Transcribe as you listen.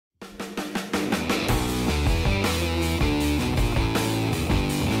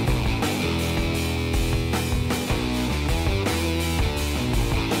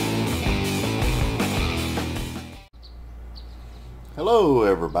Hello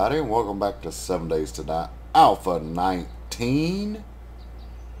everybody and welcome back to 7 Days to Die Alpha 19.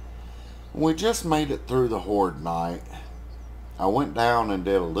 We just made it through the Horde night. I went down and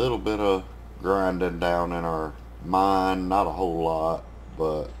did a little bit of grinding down in our mine, not a whole lot,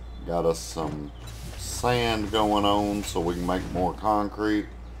 but got us some sand going on so we can make more concrete.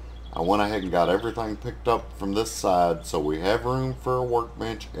 I went ahead and got everything picked up from this side so we have room for a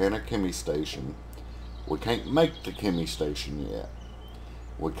workbench and a chemi station. We can't make the chemi station yet.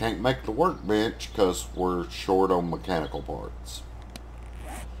 We can't make the workbench because we're short on mechanical parts.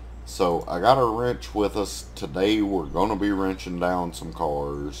 So I got our wrench with us. Today we're going to be wrenching down some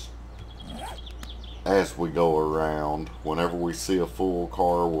cars as we go around. Whenever we see a full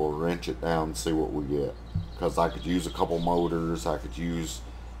car, we'll wrench it down and see what we get. Because I could use a couple motors, I could use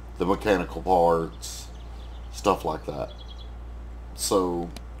the mechanical parts, stuff like that. So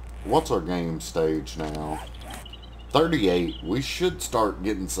what's our game stage now? 38. We should start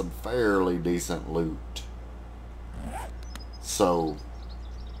getting some fairly decent loot. So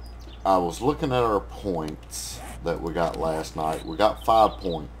I was looking at our points that we got last night. We got 5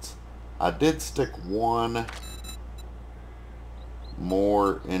 points. I did stick one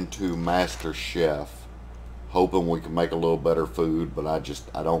more into Master Chef, hoping we can make a little better food, but I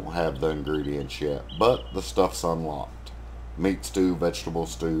don't have the ingredients yet. But the stuff's unlocked. Meat stew, vegetable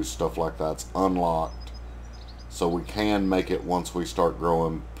stew, stuff like that's unlocked. So we can make it once we start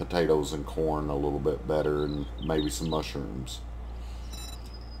growing potatoes and corn a little bit better, and maybe some mushrooms.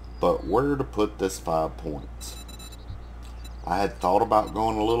 But where to put this 5 points? I had thought about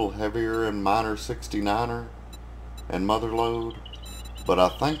going a little heavier in Miner 69er and Motherlode, but I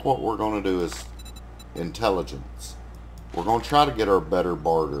think what we're going to do is intelligence. We're going to try to get our better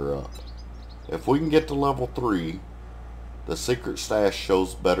barter up. If we can get to level 3, the secret stash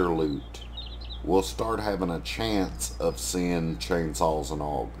shows better loot. We'll start having a chance of seeing chainsaws and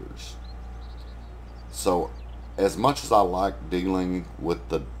augers. So as much as I like dealing with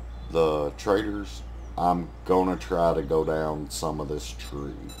the traders, I'm gonna try to go down some of this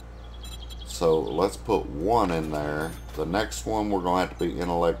tree. So let's put 1 in there. The next one we're gonna have to be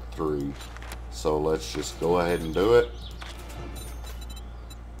intellect 3. So let's just go ahead and do it.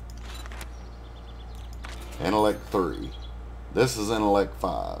 Intellect 3. This is intellect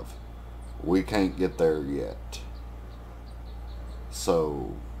 5. We can't get there yet.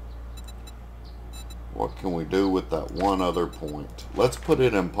 So what can we do with that one other point? Let's put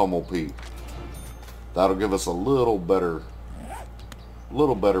it in Pummel Peak. That'll give us a little better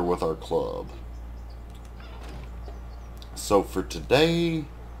with our club. So for today,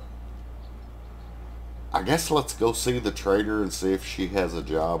 I guess let's go see the trader and see if she has a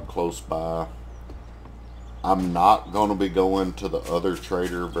job close by. I'm not going to be going to the other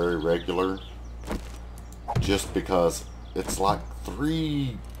trader very regular, just because it's like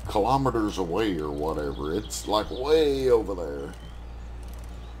 3 kilometers away or whatever. It's like way over there.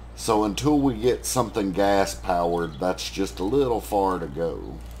 So until we get something gas powered, that's just a little far to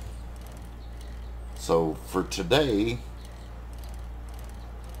go. So for today,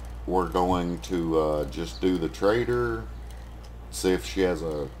 we're going to just do the trader, see if she has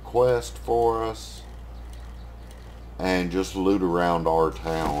a quest for us, and just loot around our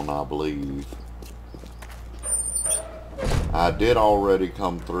town, I believe. I did already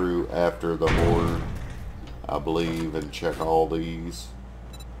come through after the Horde, I believe, and check all these.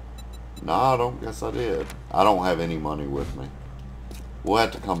 No, I don't guess I did. I don't have any money with me. We'll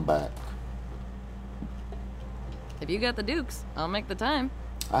have to come back. If you got the dukes, I'll make the time.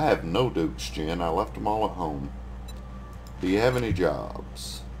 I have no dukes, Jen. I left them all at home. Do you have any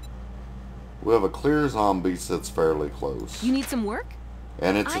jobs? We have a clear zombies that's fairly close. You need some work?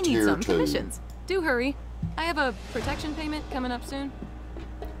 And it's a tier 2. I need some commissions. Do hurry. I have a protection payment coming up soon.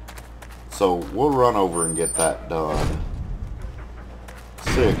 So we'll run over and get that done.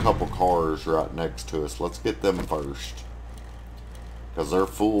 See a couple cars right next to us. Let's get them first. Because they're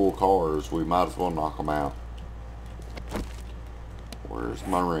full cars. We might as well knock them out. Where's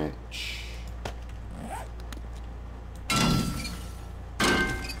my wrench?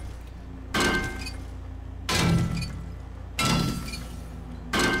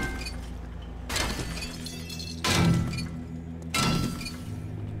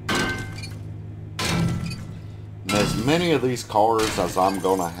 As many of these cars as I'm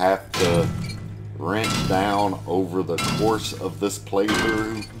gonna have to wrench down over the course of this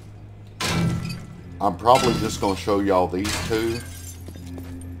playthrough, I'm probably just gonna show y'all these 2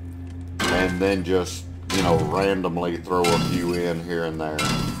 and then just, you know, randomly throw a few in here and there,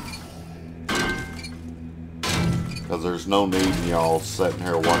 because there's no need in y'all sitting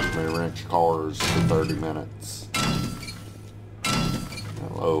here watching me wrench cars for 30 minutes.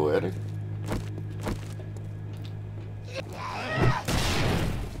 Hello, Eddie.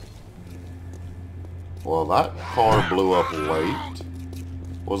 Well, that car blew up late.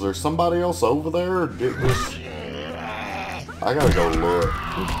 Was there somebody else over there, or did this... I gotta go look.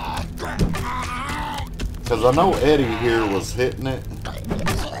 Because I know Eddie here was hitting it.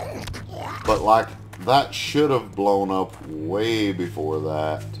 But, like, that should have blown up way before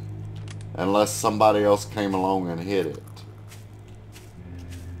that. Unless somebody else came along and hit it.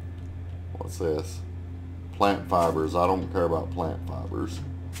 What's this? Plant fibers. I don't care about plant fibers.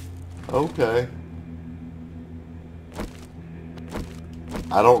 Okay.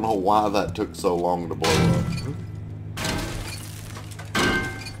 I don't know why that took so long to blow up.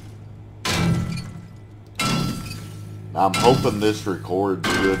 I'm hoping this records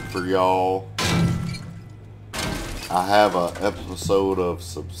good for y'all. I have an episode of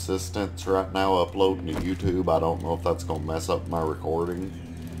Subsistence right now uploading to YouTube. I don't know if that's going to mess up my recording.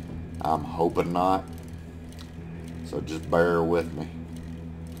 I'm hoping not. So just bear with me.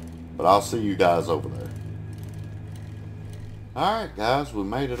 But I'll see you guys over there. Alright guys, we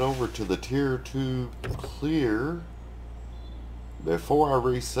made it over to the tier 2 clear. Before I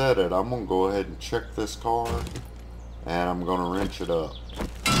reset it, I'm going to go ahead and check this car. And I'm going to wrench it up.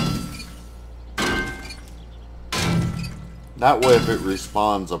 That way if it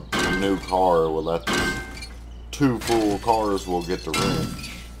respawns a new car, well, that's 2 full cars will get the wrench.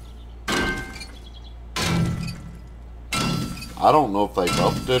 I don't know if they've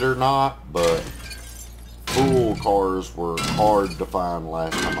upped it or not, but full cars were hard to find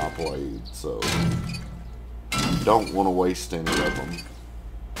last time I played, so you don't want to waste any of them.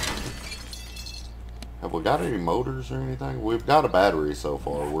 Have we got any motors or anything? We've got a battery so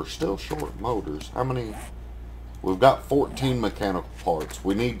far. We're still short motors. How many? We've got 14 mechanical parts.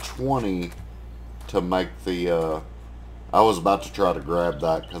 We need 20 to make the, I was about to try to grab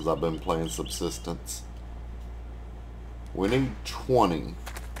that because I've been playing Subsistence. We need 20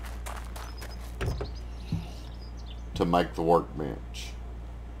 to make the workbench.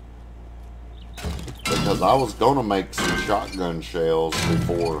 Because I was going to make some shotgun shells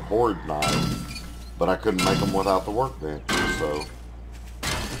before Horde Night, but I couldn't make them without the workbench, so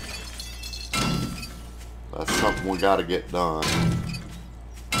that's something we got to get done.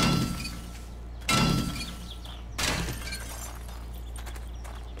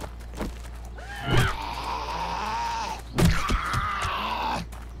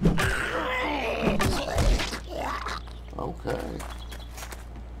 Okay.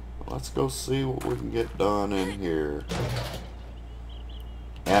 Let's go see what we can get done in here.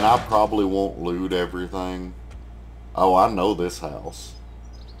 And I probably won't loot everything. Oh, I know this house.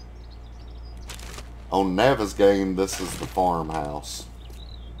 On Navezgane, this is the farmhouse.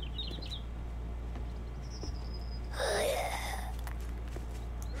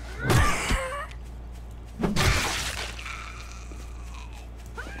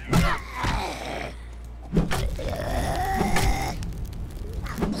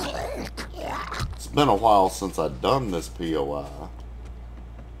 It's been a while since I've done this POI.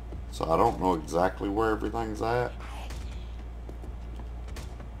 So I don't know exactly where everything's at.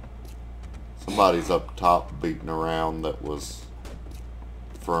 Somebody's up top beating around that was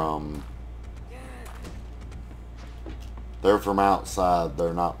from... They're from outside.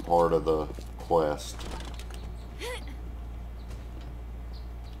 They're not part of the quest.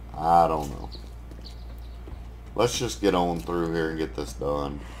 I don't know. Let's just get on through here and get this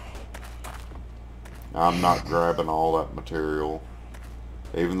done. I'm not grabbing all that material.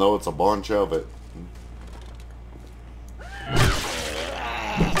 Even though it's a bunch of it.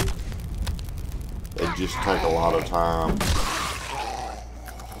 It just take a lot of time.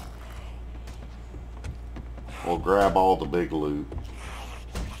 We'll grab all the big loot.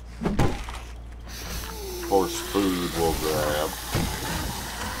 Of course, food we'll grab.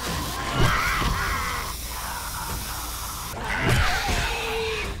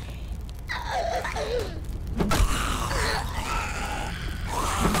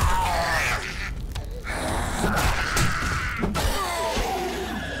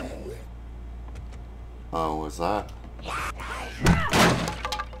 Oh, is that?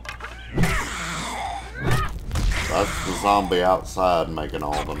 That's the zombie outside making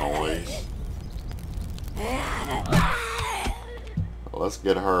all the noise. Let's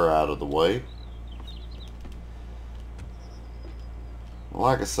get her out of the way.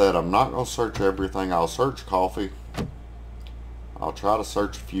 Like I said, I'm not going to search everything. I'll search coffee. I'll try to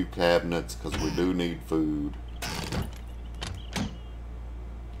search a few cabinets because we do need food.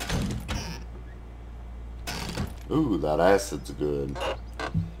 Ooh, that acid's good.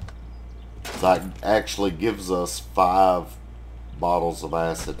 That actually gives us 5 bottles of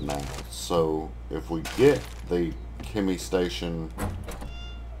acid now. So if we get the Chemi Station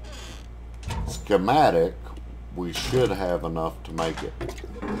schematic, we should have enough to make it.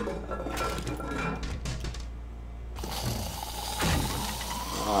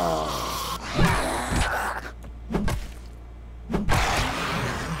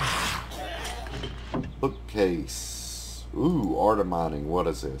 Bookcase. Ooh, art of mining. What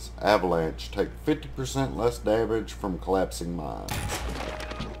is this? Avalanche. Take 50% less damage from collapsing mines.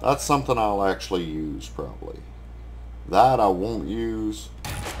 That's something I'll actually use, probably. That I won't use,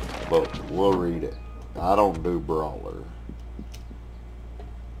 but we'll read it. I don't do brawler.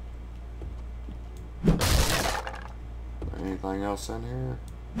 Anything else in here?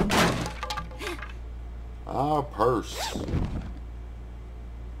 Ah, purse.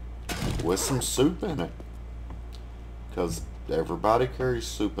 With some soup in it. Because everybody carries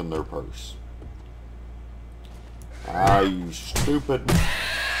soup in their purse. Ah, you stupid.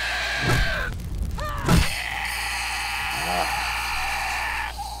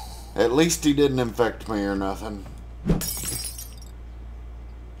 At least he didn't infect me or nothing.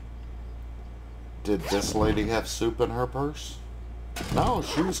 Did this lady have soup in her purse? No,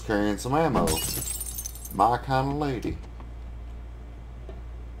 she was carrying some ammo. My kind of lady.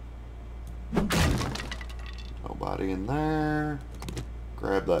 Nobody in there.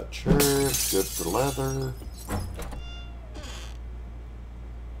 Grab that chair. It's good for leather.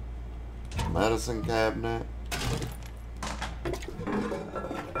 Medicine cabinet.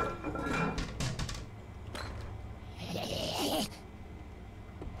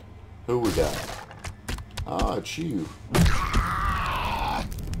 Who we got? Oh, it's you.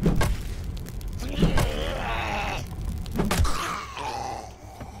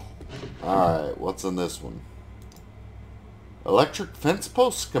 Alright, what's in this one? Electric fence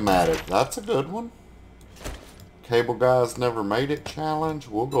post schematic. That's a good one. Cable Guys Never Made It challenge.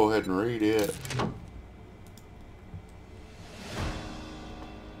 We'll go ahead and read it.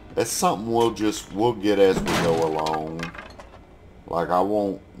 It's something we'll get as we go along. Like, I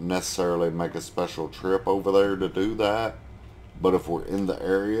won't necessarily make a special trip over there to do that. But if we're in the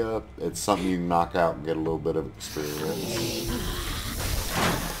area, it's something you can knock out and get a little bit of experience.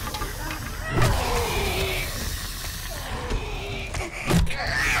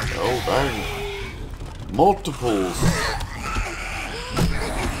 Oh, dang. Multiples.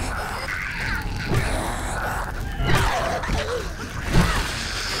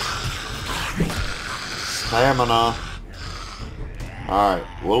 Stamina. Alright,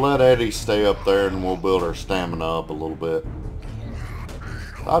 we'll let Eddie stay up there and we'll build our stamina up a little bit.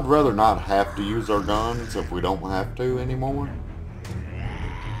 I'd rather not have to use our guns if we don't have to anymore.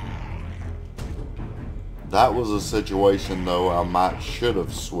 That was a situation though I should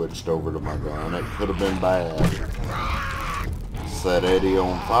have switched over to my gun. It could have been bad. Set Eddie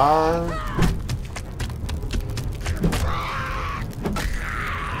on fire.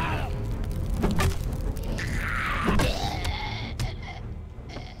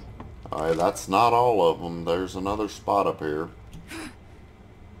 Alright, that's not all of them. There's another spot up here.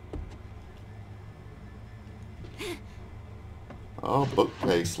 Oh,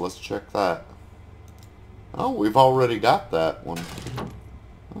 bookcase. Let's check that. Oh, we've already got that one.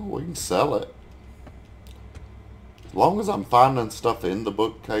 Oh, we can sell it. As long as I'm finding stuff in the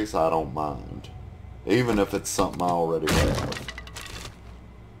bookcase, I don't mind. Even if it's something I already have.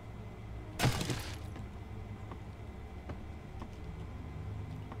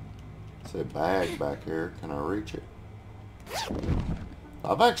 It's a bag back here. Can I reach it?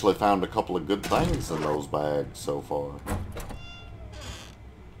 I've actually found a couple of good things in those bags so far.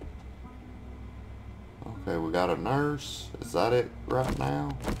 Okay, we got a nurse. Is that it right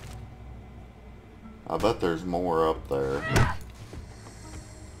now? I bet there's more up there.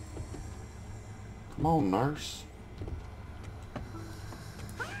 Come on, nurse.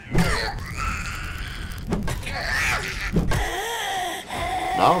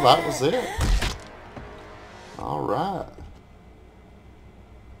 No, that was it. Alright.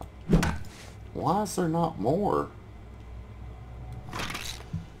 Why is there not more?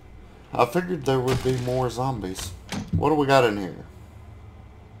 I figured there would be more zombies. What do we got in here?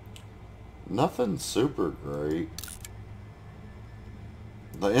 Nothing super great.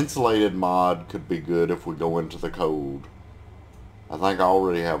 The insulated mod could be good if we go into the cold. I think I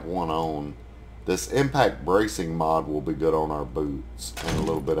already have one on. This impact bracing mod will be good on our boots and a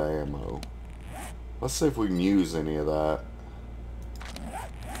little bit of ammo. Let's see if we can use any of that.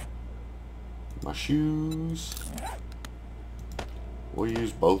 My shoes. We'll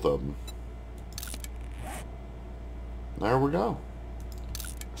use both of them. There we go.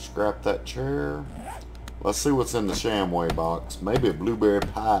 Scrap that chair. Let's see what's in the Shamway box. Maybe a blueberry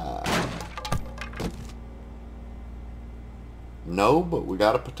pie. No, but we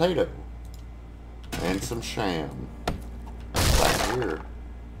got a potato. And some sham. What's back here?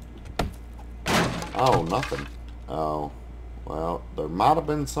 Oh, nothing. Oh, well, there might have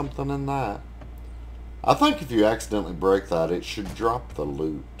been something in that. I think if you accidentally break that, it should drop the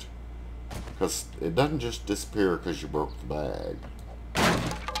loot. Because it doesn't just disappear because you broke the bag.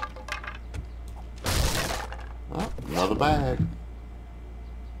 Oh, another bag.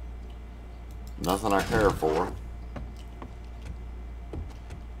 Nothing I care for.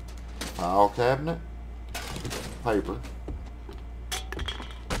 File cabinet. Paper.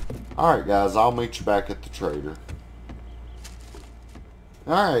 Alright guys, I'll meet you back at the trader.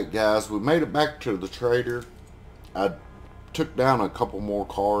 Alright guys, we made it back to the trader. I took down a couple more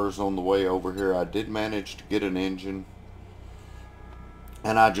cars on the way over here. I did manage to get an engine.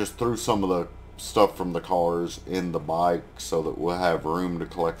 And I just threw some of the stuff from the cars in the bike so that we'll have room to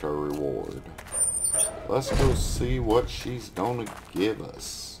collect our reward. Let's go see what she's gonna give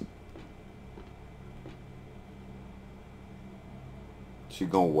us. She's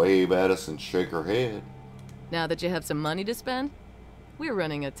gonna wave at us and shake her head. Now that you have some money to spend, we're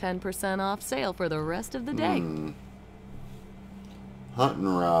running a 10% off sale for the rest of the day. Hunting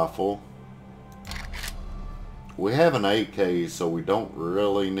rifle. We have an AK, so we don't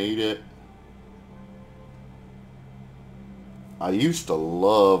really need it. I used to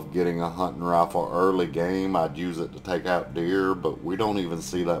love getting a hunting rifle early game. I'd use it to take out deer, but we don't even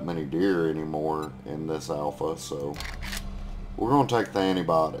see that many deer anymore in this alpha, so we're going to take the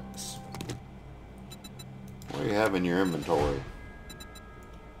antibiotics. What do you have in your inventory?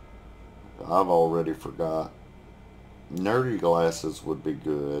 I've already forgot. Nerdy glasses would be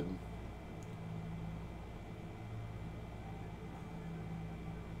good.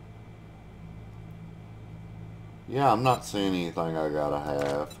 Yeah, I'm not seeing anything I gotta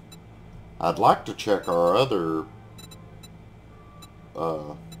have. I'd like to check our other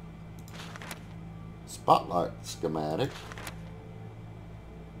spotlight schematic.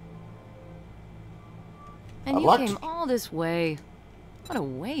 And I'd you like came all this way. What a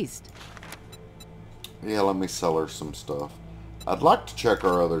waste. Yeah, let me sell her some stuff. I'd like to check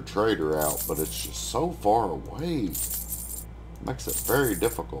our other trader out, but it's just so far away. Makes it very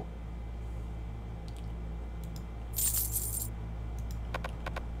difficult.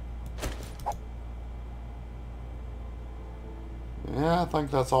 Yeah, I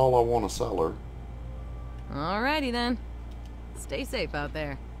think that's all I want to sell her. Alrighty then. Stay safe out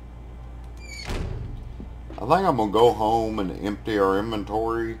there. I think I'm going to go home and empty our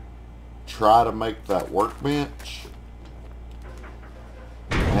inventory. Try to make that workbench.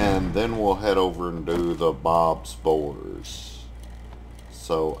 And then we'll head over and do the Bob's Boars.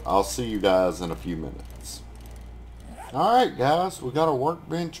 So I'll see you guys in a few minutes. Alright guys, we got a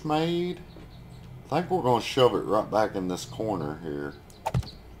workbench made. I think we're going to shove it right back in this corner here.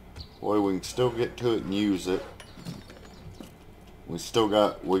 Boy, we can still get to it and use it. We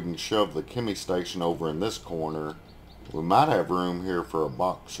can shove the chemi station over in this corner. We might have room here for a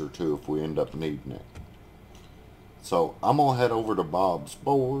box or two if we end up needing it. So I'm going to head over to Bob's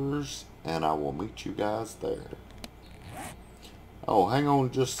Boars and I will meet you guys there. Oh, hang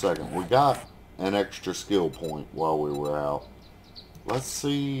on just a second. We got an extra skill point while we were out. Let's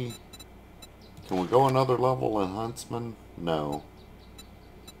see. Can we go another level in Huntsman? No.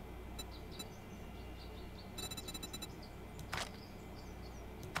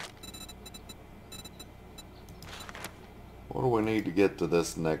 What do we need to get to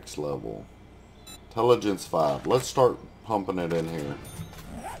this next level? Intelligence 5. Let's start pumping it in here.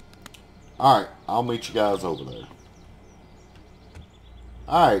 Alright, I'll meet you guys over there.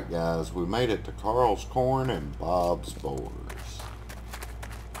 Alright guys, we made it to Carl's Corn and Bob's Boars.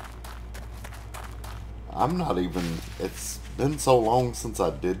 I'm not even, it's been so long since I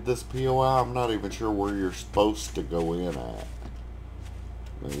did this POI, I'm not even sure where you're supposed to go in at.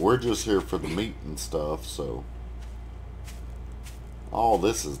 I mean, we're just here for the meat and stuff, so. Oh,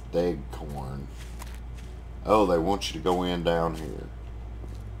 this is dead corn. Oh, they want you to go in down here.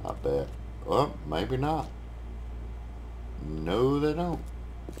 I bet. Well, maybe not. No, they don't.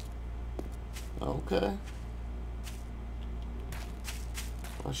 Okay.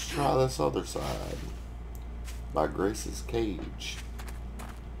 Let's try this other side. By Grace's Cage.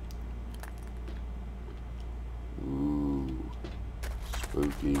 Ooh.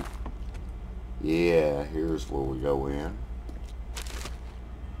 Spooky. Yeah, here's where we go in.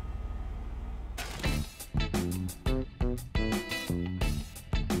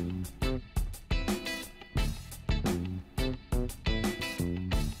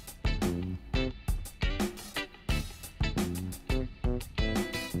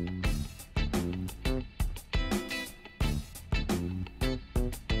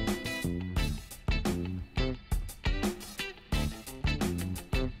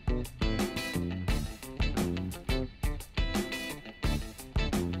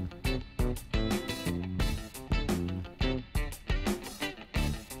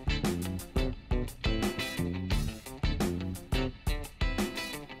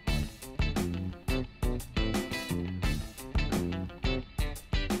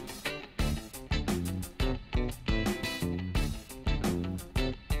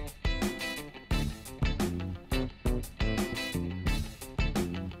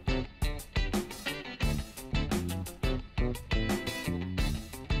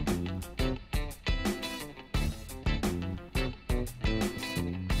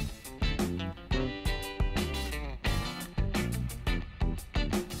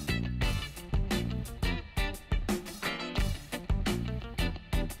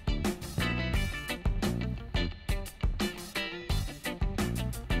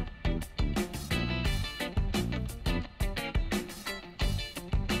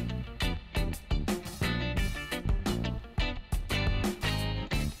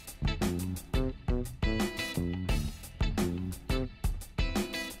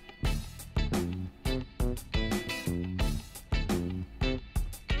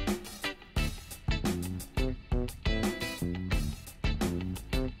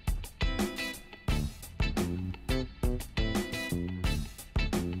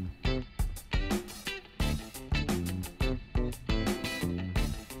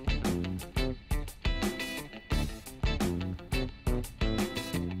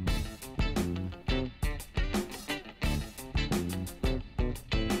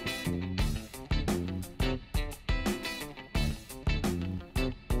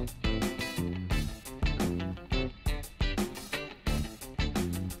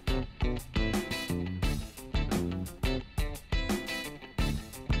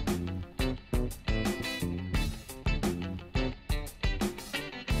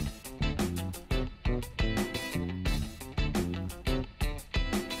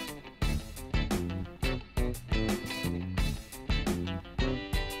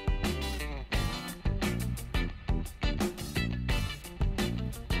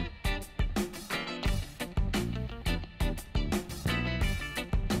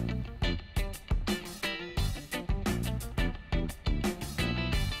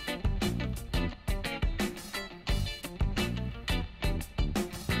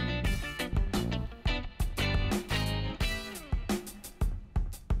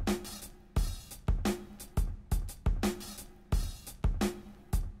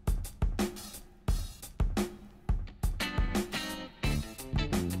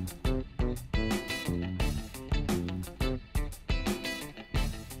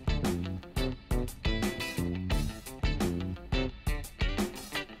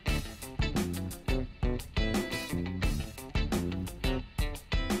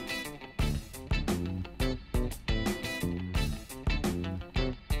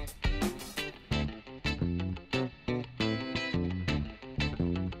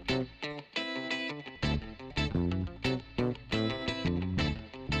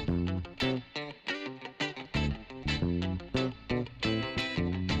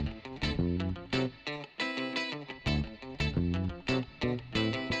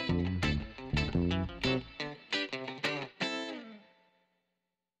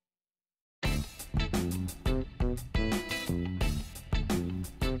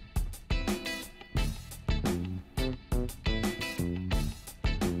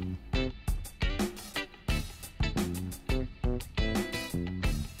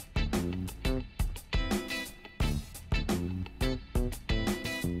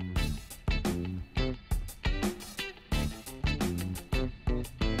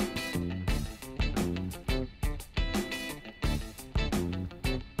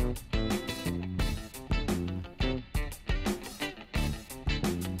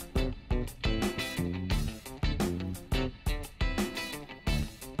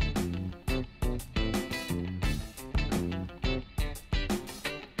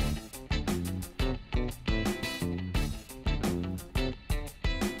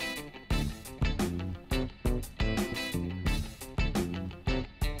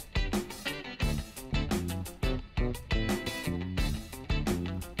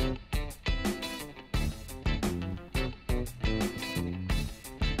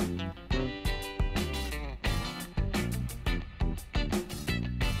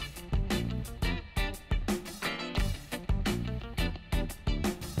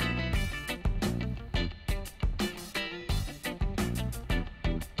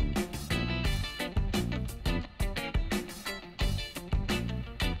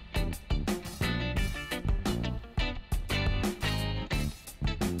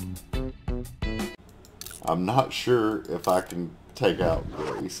 I'm not sure if I can take out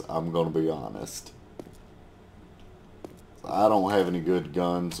Grace. I'm going to be honest. I don't have any good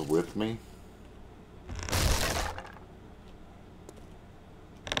guns with me.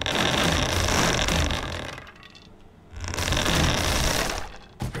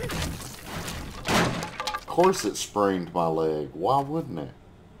 Of course it sprained my leg. Why wouldn't it?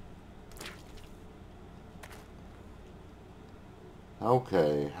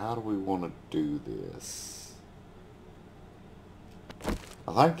 Okay, how do we want to do this?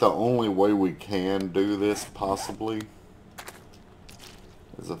 I think the only way we can do this, possibly,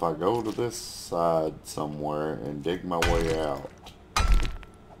 is if I go to this side somewhere and dig my way out.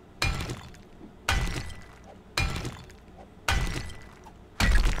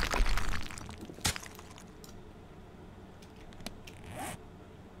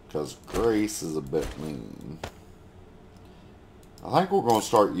 Because Grace is a bit mean. I think we're going to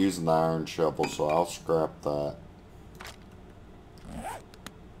start using the iron shovel, so I'll scrap that.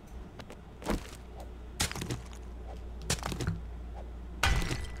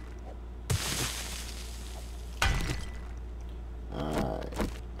 Alright.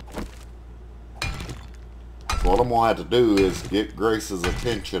 So what I'm going to have to do is get Grace's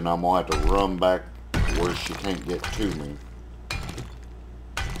attention. I'm going to have to run back where she can't get to me.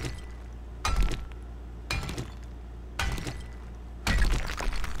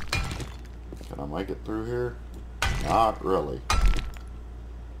 Make it through here? Not really.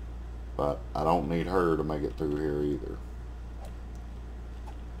 But I don't need her to make it through here either.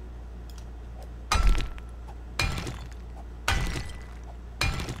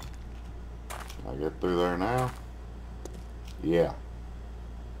 Can I get through there now? Yeah.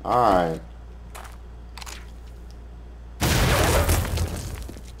 Alright.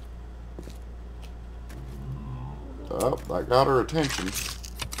 Oh, that got her attention.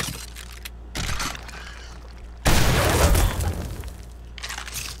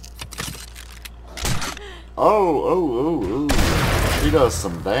 Oh. She does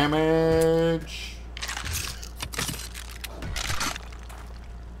some damage.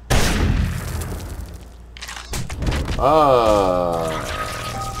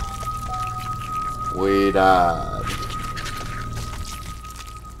 We died.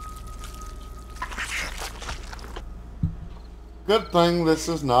 Good thing this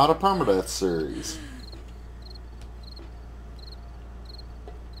is not a permadeath series.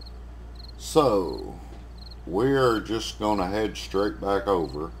 So, we're just gonna head straight back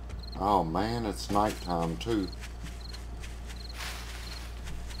over. Oh man, it's nighttime too.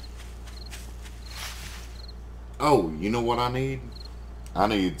 Oh, you know what I need? I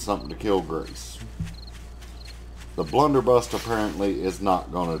need something to kill Grace. The blunderbuss apparently is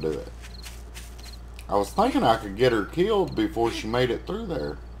not gonna do it. I was thinking I could get her killed before she made it through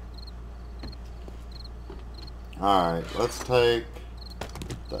there. Alright, let's take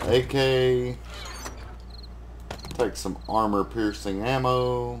the AK. Take some armor-piercing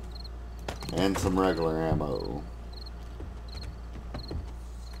ammo and some regular ammo.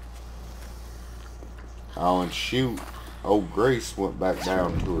 Oh, and shoot. Oh, Grace went back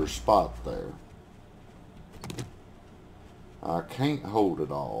down to her spot there. I can't hold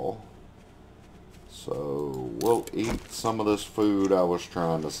it all. So, we'll eat some of this food I was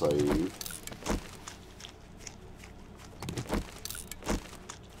trying to save.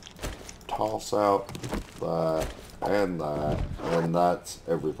 Toss out that. And that's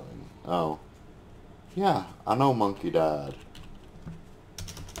everything. Oh. Yeah, I know Monkey died.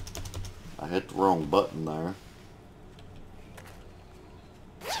 I hit the wrong button there.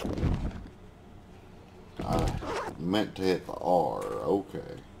 I meant to hit the R.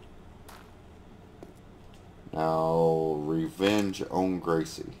 Okay. Now, revenge on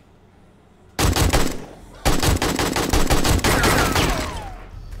Gracie.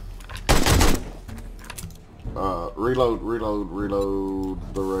 Reload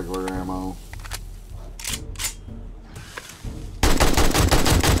the regular ammo.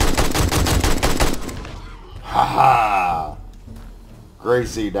 Haha!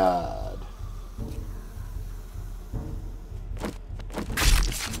 Gracie died.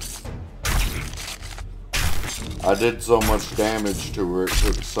 I did so much damage to her, it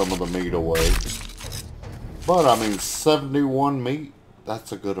took some of the meat away. But, I mean, 71 meat,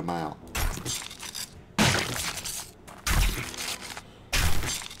 that's a good amount.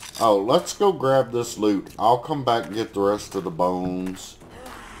 Oh, let's go grab this loot. I'll come back and get the rest of the bones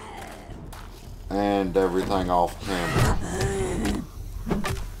and everything off camera.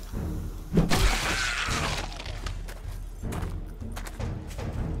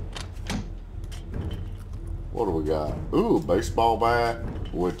 What do we got? Ooh, baseball bat.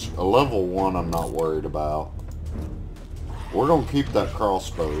 which a level 1 I'm not worried about. We're going to keep that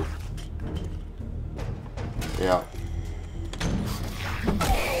crossbow. Yeah.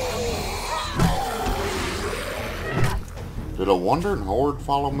 Did a wandering horde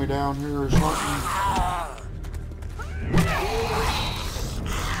follow me down here or something?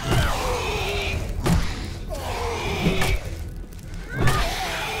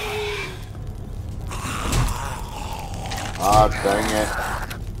 Ah, dang it.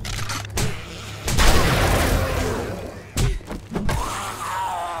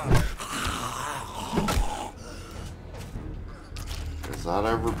 Is that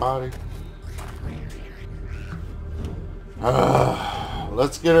everybody?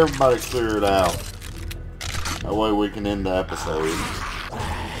 Let's get everybody cleared out. That way we can end the episode.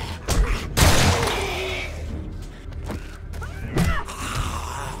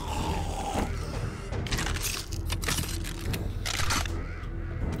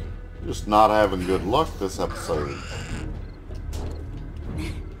 Just not having good luck this episode.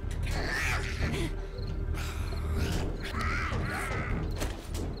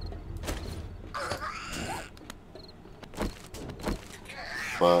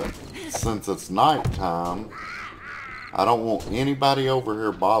 But since it's nighttime, I don't want anybody over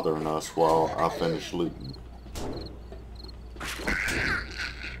here bothering us while I finish looting.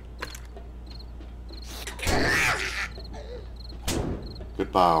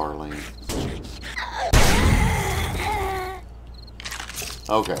 Goodbye, Arlene.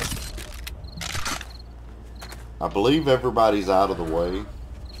 Okay. I believe everybody's out of the way.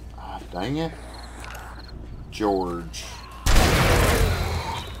 Ah, dang it. George.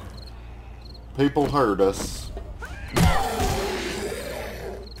 People hurt us.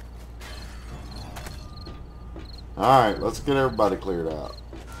 Alright, let's get everybody cleared out.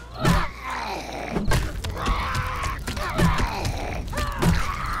 I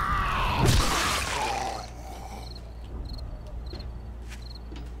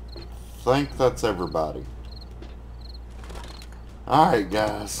think that's everybody. Alright,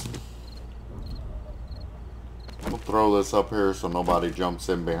 guys. We'll throw this up here so nobody jumps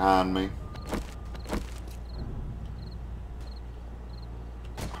in behind me.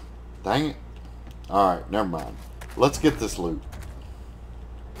 Dang it. Alright, never mind. Let's get this loot.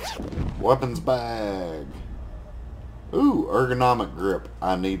 Weapons bag. Ooh, ergonomic grip.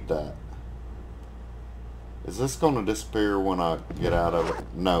 I need that. Is this going to disappear when I get out of it?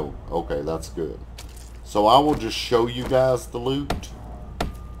 No. Okay, that's good. So I will just show you guys the loot.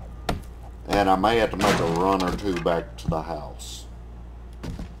 And I may have to make a run or two back to the house.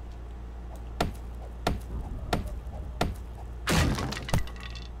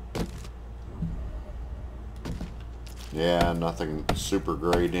 Yeah, nothing super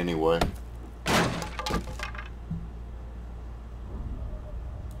great anyway.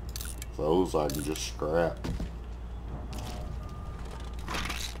 Those I can just scrap.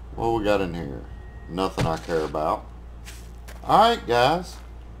 What we got in here? Nothing I care about. Alright, guys.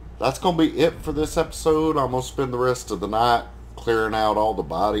 That's going to be it for this episode. I'm going to spend the rest of the night clearing out all the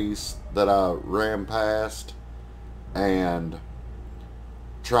bodies that I ran past. And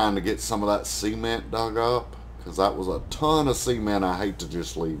trying to get some of that cement dug up. Because that was a ton of cement. I hate to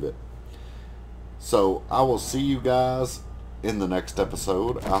just leave it. So, I will see you guys in the next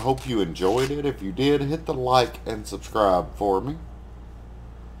episode. I hope you enjoyed it. If you did, hit the like and subscribe for me.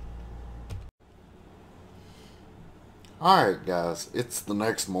 Alright guys, it's the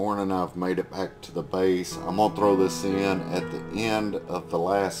next morning. I've made it back to the base. I'm going to throw this in at the end of the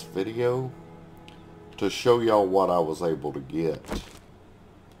last video to show y'all what I was able to get.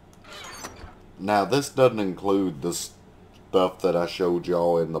 Now this doesn't include the stuff that I showed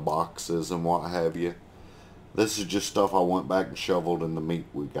y'all in the boxes and what have you. This is just stuff I went back and shoveled in the meat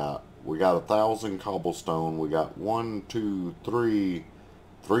we got. We got 1,000 cobblestone. We got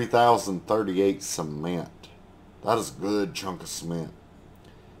 3,038 cement. That is a good chunk of cement.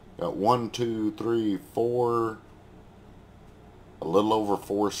 Got 1, 2, 3, 4, a little over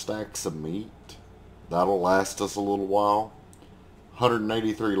 4 stacks of meat. That'll last us a little while.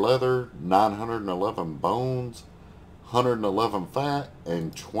 183 leather, 911 bones, 111 fat,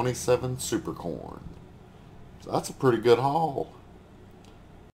 and 27 super corn. So that's a pretty good haul.